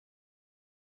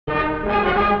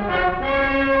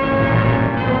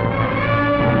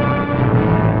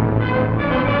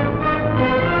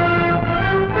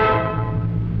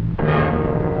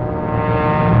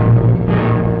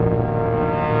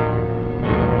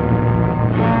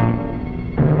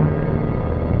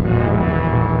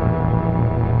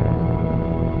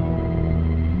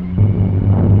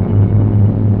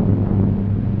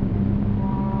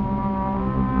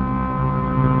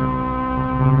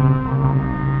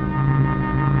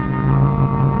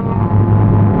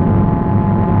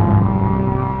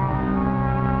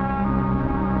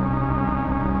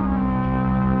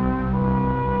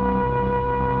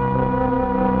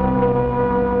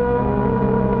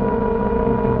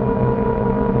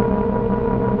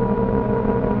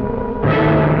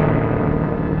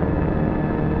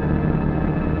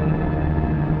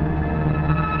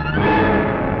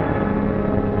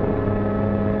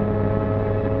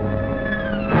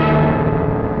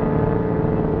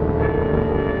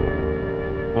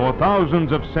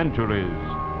thousands of centuries,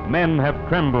 men have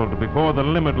trembled before the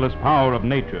limitless power of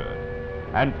nature,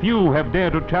 and few have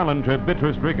dared to challenge her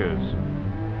bitterest rigors.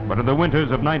 But in the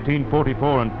winters of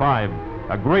 1944 and 5,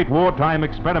 a great wartime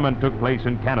experiment took place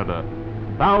in Canada.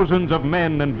 Thousands of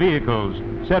men and vehicles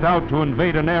set out to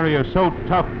invade an area so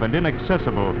tough and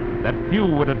inaccessible that few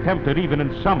would attempt it even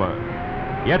in summer.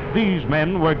 Yet these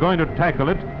men were going to tackle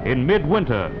it in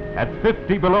midwinter at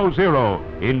 50 below zero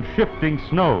in shifting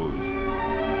snows.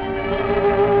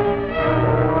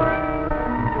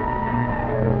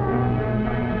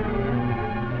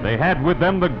 They had with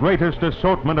them the greatest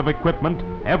assortment of equipment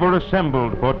ever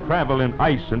assembled for travel in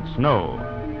ice and snow.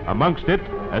 Amongst it,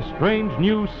 a strange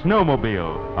new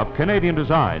snowmobile of Canadian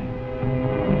design.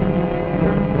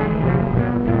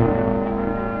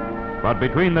 But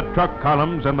between the truck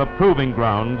columns and the proving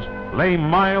grounds lay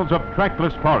miles of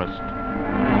trackless forest.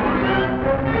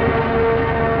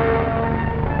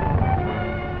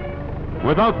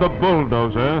 Without the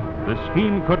bulldozer, the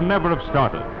scheme could never have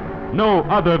started. No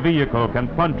other vehicle can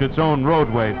punch its own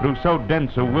roadway through so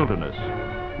dense a wilderness.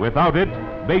 Without it,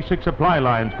 basic supply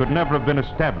lines could never have been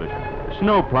established.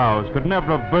 Snowplows could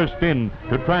never have burst in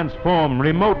to transform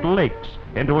remote lakes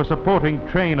into a supporting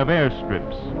train of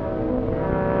airstrips.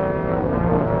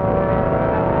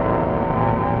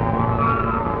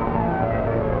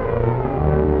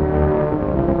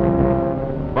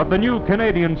 But the new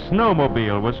Canadian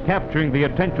snowmobile was capturing the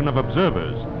attention of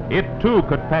observers. It too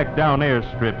could pack down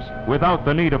airstrips without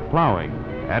the need of plowing,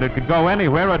 and it could go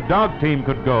anywhere a dog team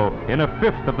could go in a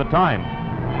fifth of the time.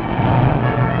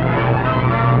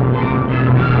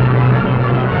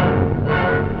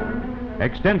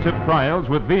 Extensive trials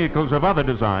with vehicles of other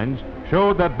designs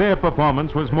showed that their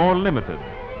performance was more limited.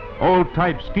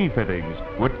 Old-type ski fittings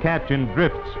would catch in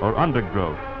drifts or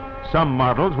undergrowth. Some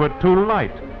models were too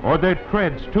light or their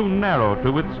treads too narrow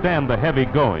to withstand the heavy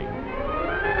going.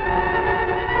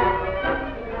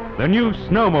 The new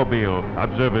snowmobile,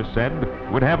 observers said,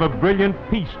 would have a brilliant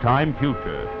peacetime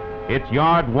future. Its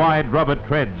yard-wide rubber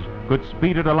treads could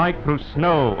speed it alike through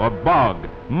snow or bog,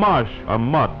 marsh or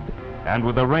mud. And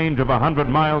with a range of 100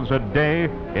 miles a day,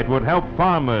 it would help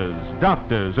farmers,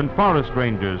 doctors, and forest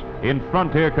rangers in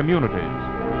frontier communities.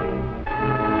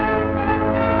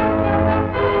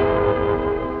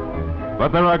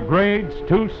 But there are grades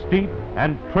too steep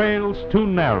and trails too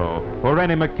narrow for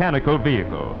any mechanical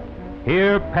vehicle.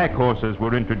 Here, pack horses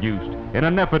were introduced in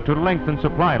an effort to lengthen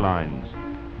supply lines.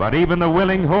 But even the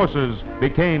willing horses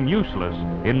became useless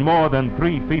in more than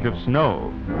 3 feet of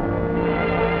snow.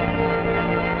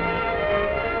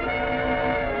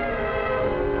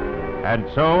 And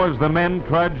so, as the men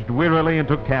trudged wearily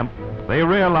into camp, they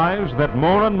realized that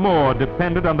more and more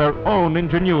depended on their own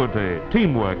ingenuity,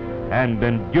 teamwork, and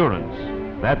endurance.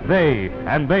 That they,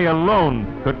 and they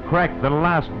alone, could crack the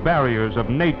last barriers of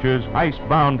nature's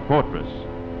ice-bound fortress.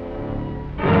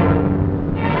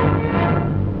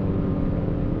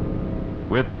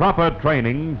 With proper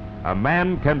training, a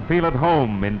man can feel at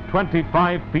home in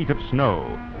 25 feet of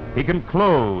snow. He can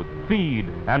clothe, feed,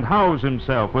 and house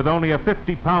himself with only a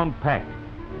 50-pound pack.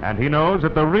 And he knows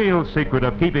that the real secret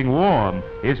of keeping warm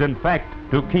is, in fact,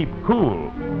 to keep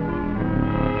cool.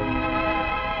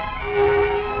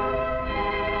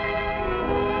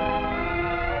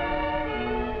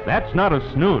 That's not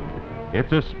a snood.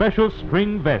 It's a special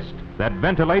string vest that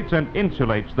ventilates and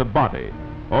insulates the body.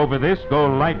 Over this go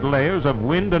light layers of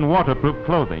wind and waterproof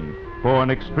clothing. For an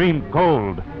extreme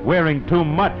cold, wearing too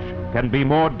much can be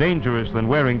more dangerous than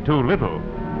wearing too little.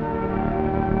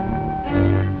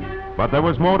 But there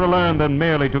was more to learn than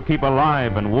merely to keep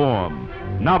alive and warm.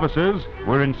 Novices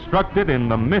were instructed in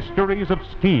the mysteries of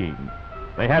skiing.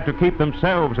 They had to keep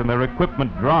themselves and their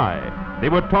equipment dry. They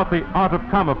were taught the art of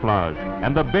camouflage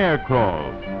and the bear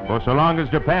crawl. For so long as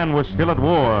Japan was still at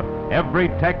war, every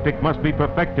tactic must be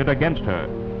perfected against her.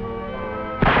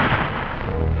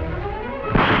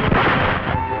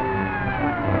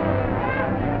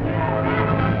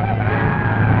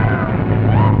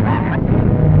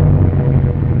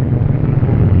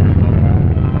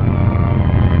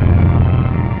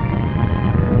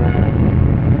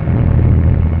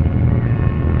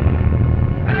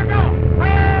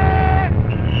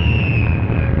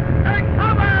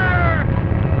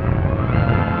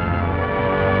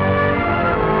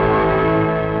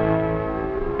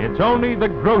 Only the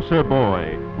grocer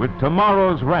boy with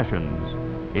tomorrow's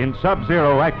rations. In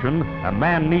sub-zero action, a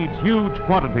man needs huge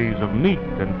quantities of meat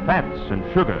and fats and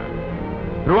sugar.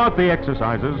 Throughout the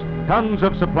exercises, tons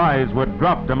of supplies were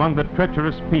dropped among the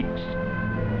treacherous peaks,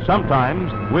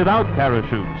 sometimes without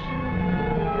parachutes.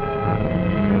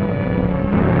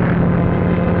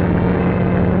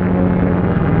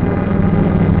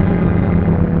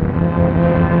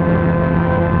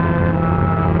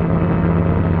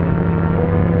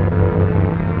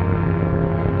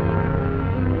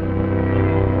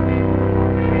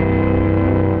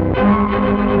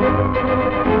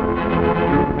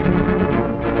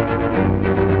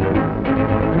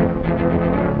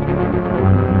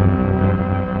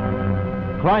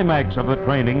 climax of the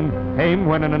training came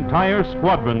when an entire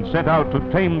squadron set out to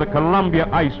tame the Columbia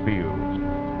ice fields.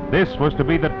 This was to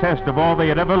be the test of all they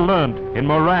had ever learned in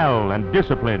morale and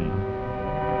discipline.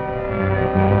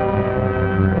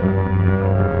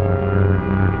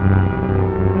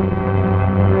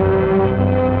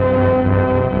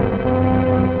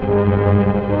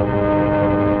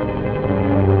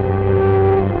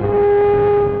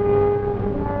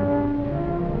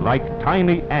 Like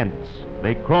tiny ants,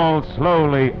 they crawl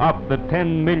slowly up the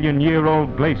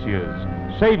 10-million-year-old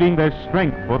glaciers, saving their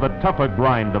strength for the tougher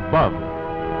grind above.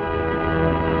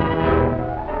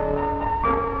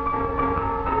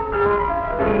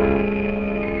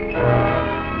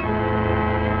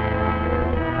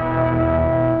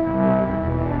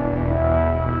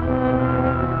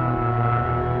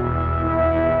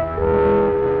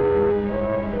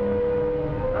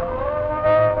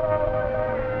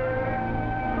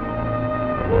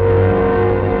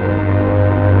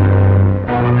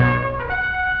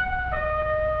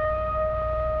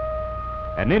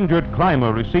 An injured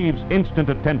climber receives instant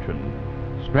attention.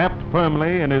 Strapped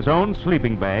firmly in his own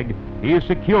sleeping bag, he is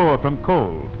secure from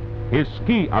cold. His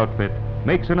ski outfit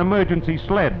makes an emergency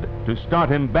sled to start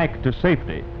him back to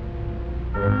safety.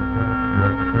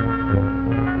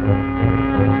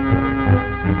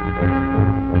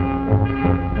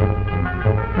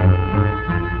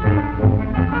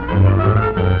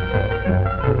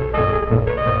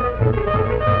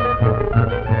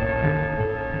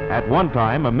 At one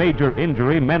time, a major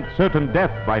injury meant certain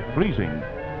death by freezing.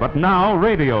 But now,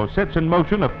 radio sets in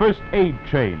motion a first aid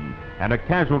chain, and a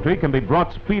casualty can be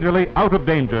brought speedily out of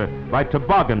danger by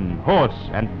toboggan, horse,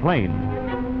 and plane.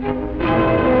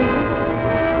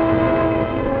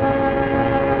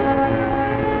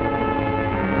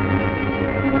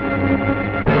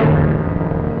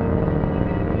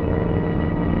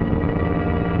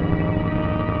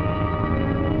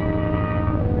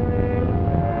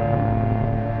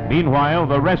 Meanwhile,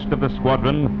 the rest of the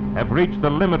squadron have reached the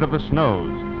limit of the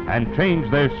snows and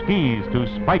changed their skis to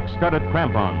spike-studded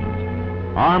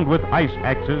crampons. Armed with ice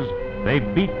axes, they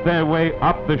beat their way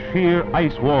up the sheer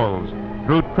ice walls,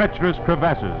 through treacherous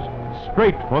crevasses,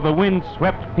 straight for the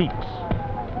wind-swept peaks.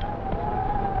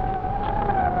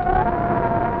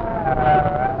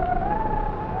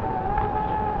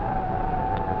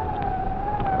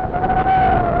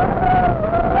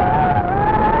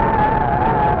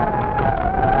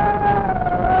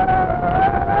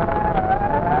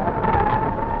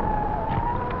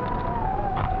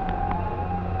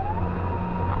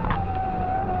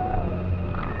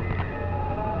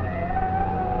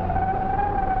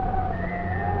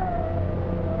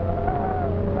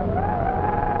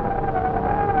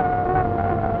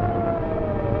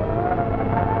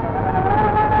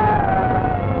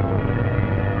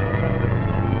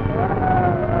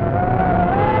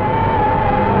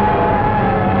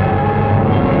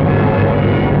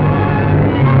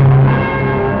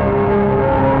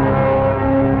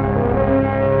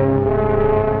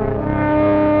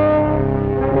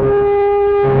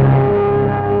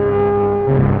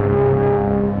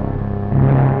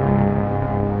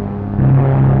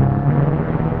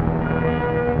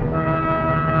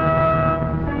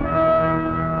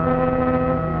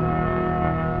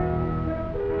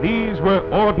 These were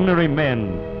ordinary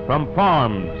men from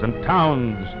farms and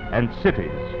towns and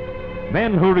cities,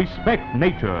 men who respect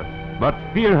nature but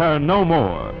fear her no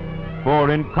more, for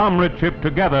in comradeship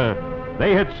together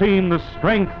they had seen the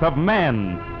strength of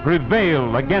man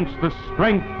prevail against the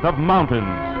strength of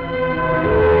mountains.